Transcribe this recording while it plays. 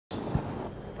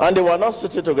And they were not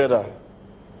sitting together.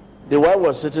 The wife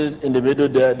was sitting in the middle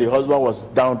there, the husband was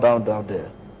down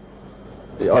there.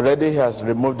 Already he has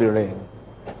removed the ring.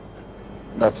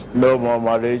 That no more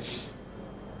marriage,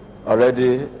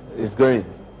 already is going.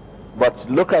 But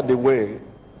look at the way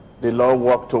the Lord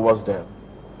walked towards them.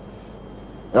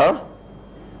 Huh?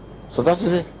 So that's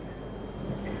it.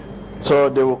 So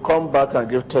they will come back and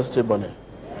give testimony.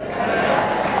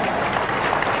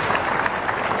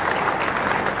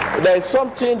 There is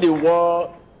something the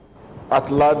world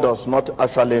at large does not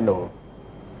actually know.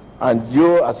 And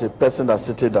you as a person that's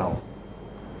sitting down.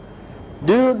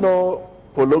 Do you know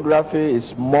pornography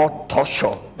is more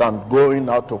torture than going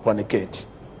out to fornicate?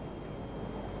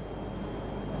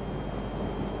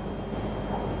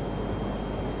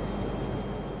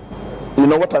 You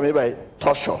know what I mean by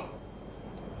torture?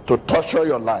 To torture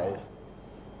your life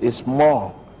is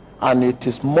more, and it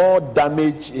is more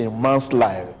damage in man's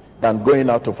life than going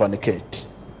out to fornicate.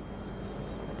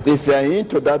 If you are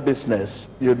into that business,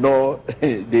 you know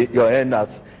your end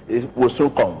will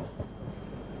soon come.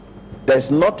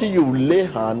 There's nothing you lay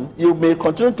hand, you may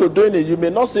continue to doing it, you may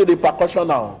not see repercussion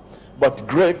now, but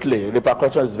greatly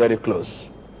repercussion is very close.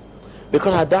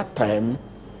 Because at that time,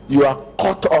 you are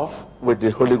cut off with the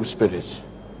Holy Spirit.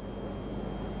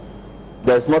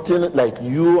 There's nothing like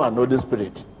you and Holy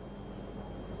Spirit.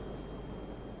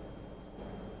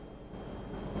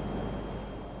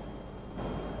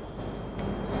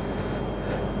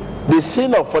 The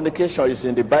sin of fornication is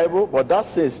in the Bible, but that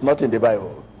sin is not in the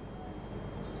Bible.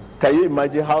 Can you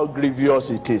imagine how grievous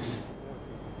it is?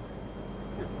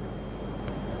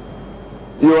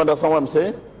 You understand what I'm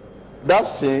saying? That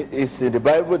sin is in the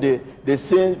Bible. The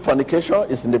sin fornication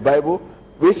is in the Bible,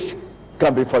 which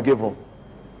can be forgiven.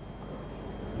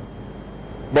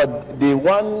 But the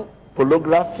one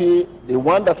pornography, the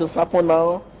one that is happening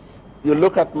now, you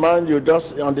look at man, you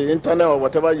just on the internet or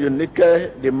whatever, you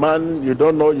naked the man you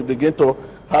don't know, you begin to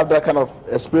have that kind of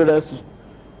experience.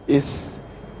 Is,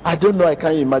 I don't know, I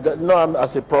can't imagine. No, I'm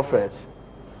as a prophet.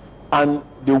 And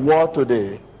the world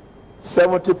today,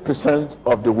 70%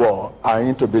 of the world are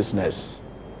into business.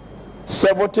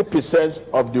 70%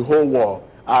 of the whole world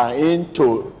are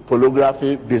into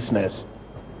pornography business.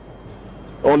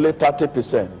 Only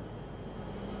 30%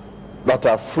 that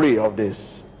are free of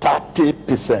this.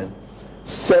 30%.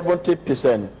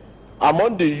 70%.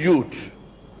 Among the youth,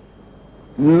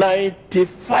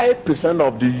 95%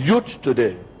 of the youth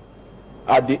today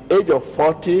at the age of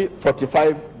 40,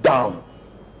 45 down.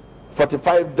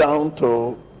 45 down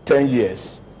to 10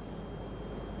 years.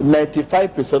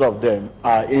 95% of them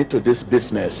are into this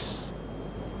business.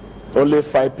 Only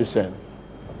 5%.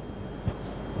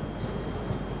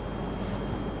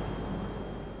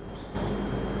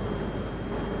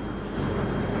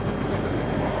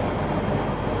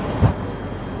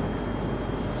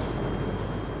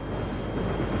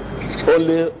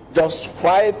 Only just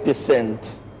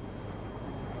 5%.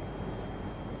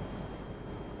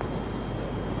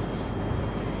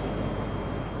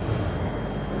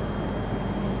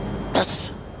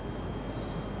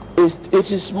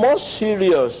 It is more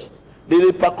serious. The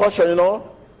repercussion, you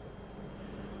know.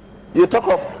 You talk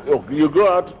of, you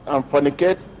go out and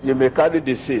fornicate, you may carry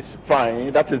disease.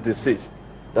 Fine, that is disease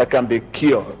that can be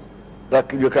cured,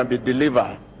 that you can be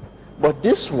delivered. But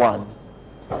this one,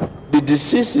 the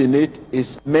disease in it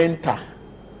is mental.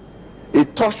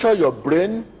 It tortures your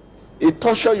brain, it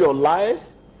tortures your life,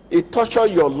 it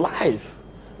tortures your life.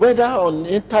 Whether on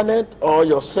the internet or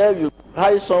yourself, you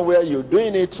hide somewhere, you're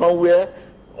doing it somewhere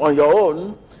on your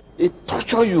own, it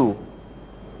tortures you.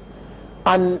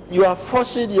 And you are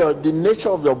forcing the nature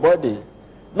of your body.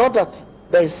 Not that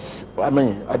there's, I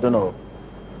don't know.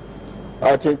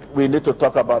 I think we need to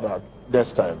talk about that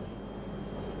this time.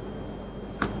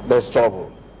 There's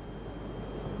trouble.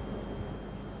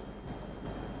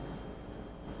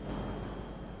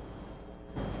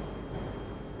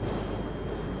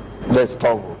 There's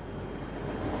trouble.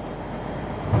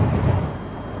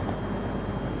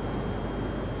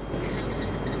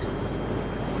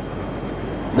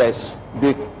 There's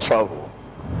big trouble.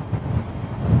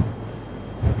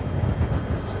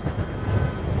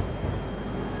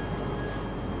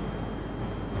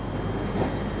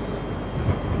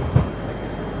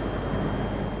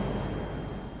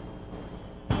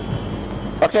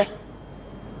 Okay?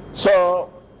 So,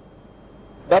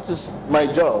 that is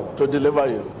my job, to deliver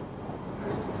you.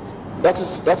 That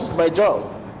is my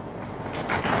job.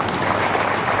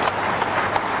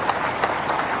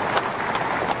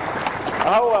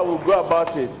 How I will go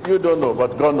about it, you don't know,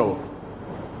 but God knows.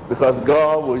 Because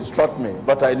God will instruct me,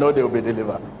 but I know they will be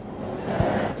delivered.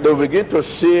 They will begin to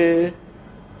see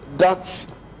that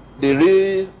the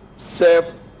real self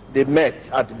they met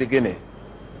at the beginning.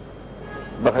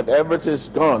 But everything is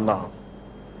gone now.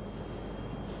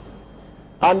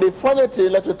 And the funny thing,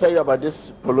 let me tell you about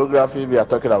this pornography we are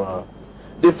talking about.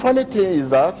 The funny thing is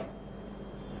that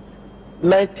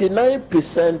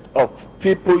 99% of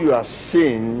people you are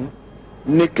seeing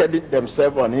naked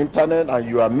themselves on internet, and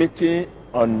you are meeting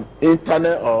on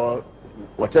internet or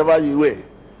whatever you way,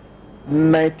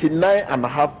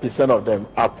 99.5% of them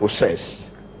are possessed.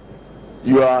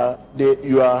 They are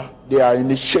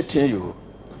initiating you.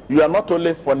 You are not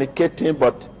only fornicating,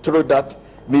 but through that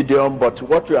medium, but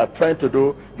what you are trying to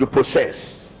do, you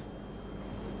possess.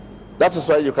 That is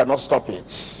why you cannot stop it.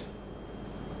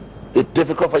 It's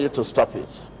difficult for you to stop it.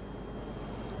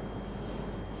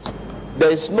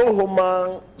 There is no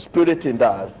human spirit in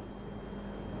that,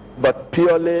 but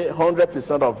purely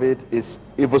 100% of it is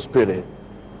evil spirit.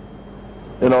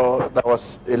 You know, there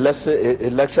was a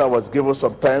lecture I was given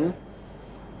sometime.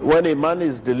 When a man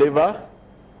is delivered,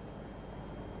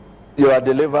 you are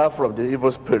delivered from the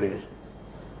evil spirit.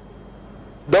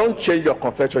 Don't change your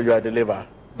confession, you are delivered.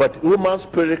 But human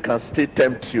spirit can still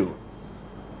tempt you.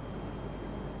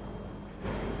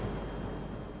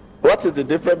 What is the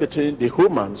difference between the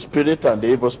human spirit and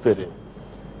the evil spirit?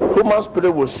 Human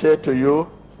spirit will say to you,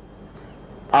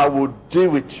 I will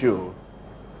deal with you,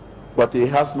 but he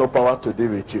has no power to deal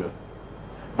with you.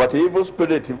 But the evil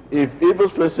spirit, if evil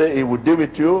spirit say he will deal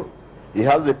with you, he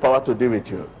has the power to deal with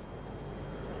you.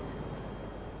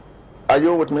 Are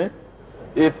you with me?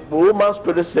 If human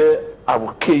spirit say, I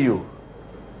will kill you,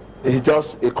 it's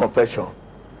just a confession.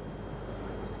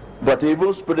 But the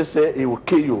evil spirit say he will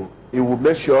kill you, he will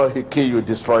make sure he kill you,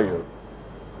 destroy you.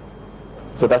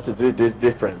 So that is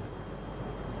different.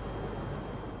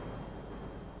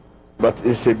 But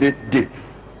it's a bit deep.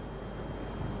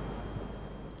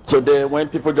 So then when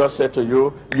people just say to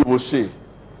you, you will see.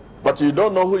 But you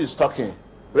don't know who is talking,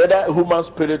 whether human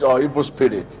spirit or evil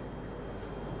spirit.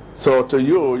 So to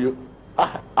you,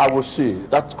 I will see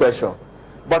that question.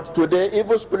 But today,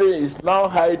 evil spirit is now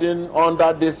hiding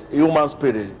under this human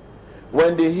spirit.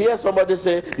 When they hear somebody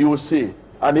say, you will see,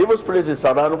 and evil spirit is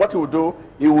around, what he will do,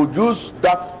 he will use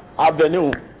that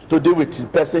avenue to deal with the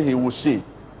person he will see.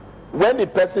 When the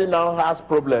person now has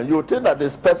problem, you think that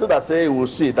this person that say he will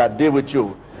see, that deal with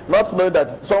you, not knowing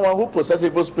that someone who possesses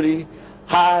evil spirit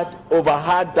had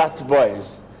overheard that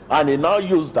voice, and he now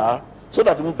used that, so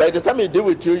that by the time he deal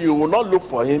with you, you will not look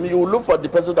for him, you will look for the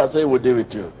person that say he will deal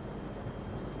with you.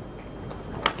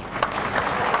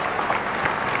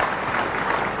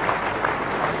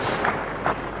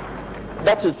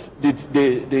 That is the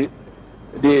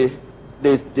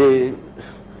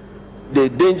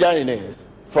danger in it,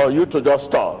 for you to just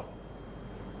stall.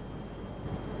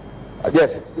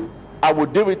 Yes, I will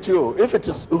deal with you if it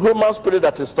is human spirit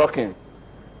that is talking,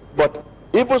 but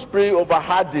evil spirit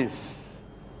overheard this.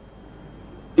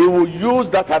 He will use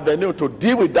that avenue to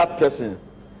deal with that person,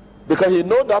 because he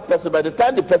knows that person. By the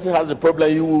time the person has a problem,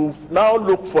 he will now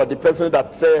look for the person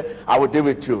that say, I will deal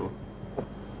with you.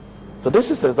 So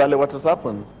this is exactly what has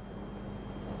happened.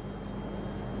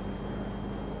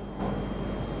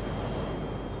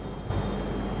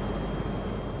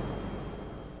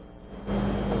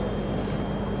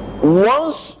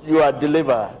 Once you are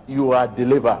delivered, you are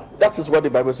delivered. That is what the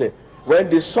Bible says.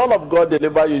 When the Son of God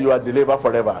delivers you, you are delivered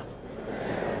forever.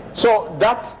 So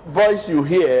that voice you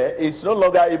hear is no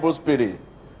longer evil spirit.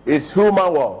 It's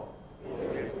human world.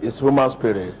 It's human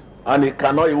spirit. And it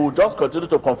will just continue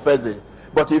to confess it.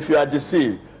 But if you are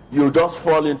deceived, you just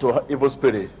fall into evil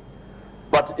spirit.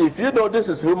 But if you know this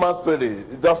is human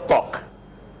spirit, just talk.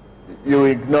 You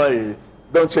ignore it.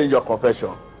 Don't change your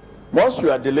confession. Once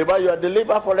you are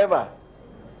delivered forever.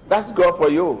 That's God for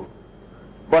you.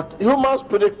 But human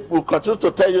spirit will continue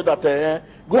to tell you that,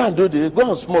 go and do this, go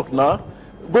and smoke now,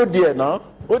 go there now.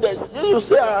 Go there. You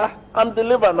say, I'm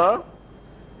delivered now.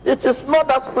 It is not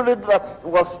that spirit that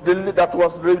was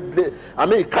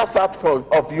cast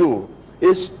out of you.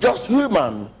 It's just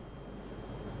human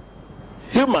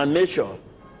nature.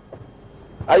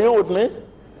 Are you with me?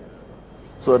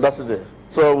 So that's it.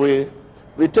 So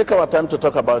we take our time to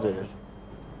talk about it.